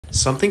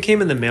Something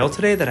came in the mail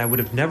today that I would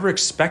have never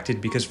expected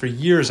because for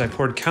years I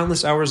poured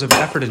countless hours of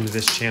effort into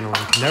this channel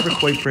and could never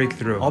quite break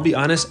through. I'll be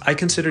honest, I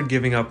considered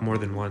giving up more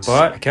than once.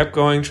 But I kept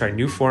going, tried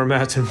new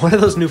formats, and one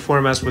of those new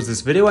formats was this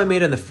video I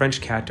made on the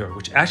French cat door,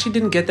 which actually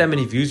didn't get that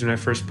many views when I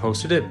first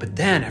posted it, but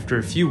then after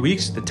a few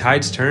weeks, the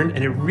tides turned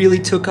and it really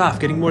took off,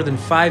 getting more than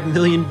 5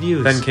 million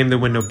views. Then came the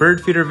window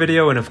bird feeder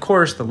video and of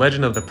course the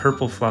legend of the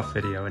purple fluff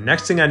video. And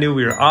next thing I knew,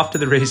 we were off to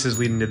the races,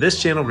 leading to this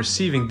channel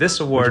receiving this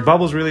award, which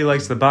Bubbles really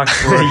likes the box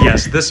for.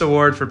 Yes, this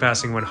award for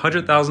passing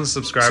 100,000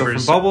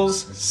 subscribers. So from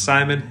Bubbles,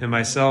 Simon, and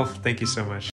myself, thank you so much.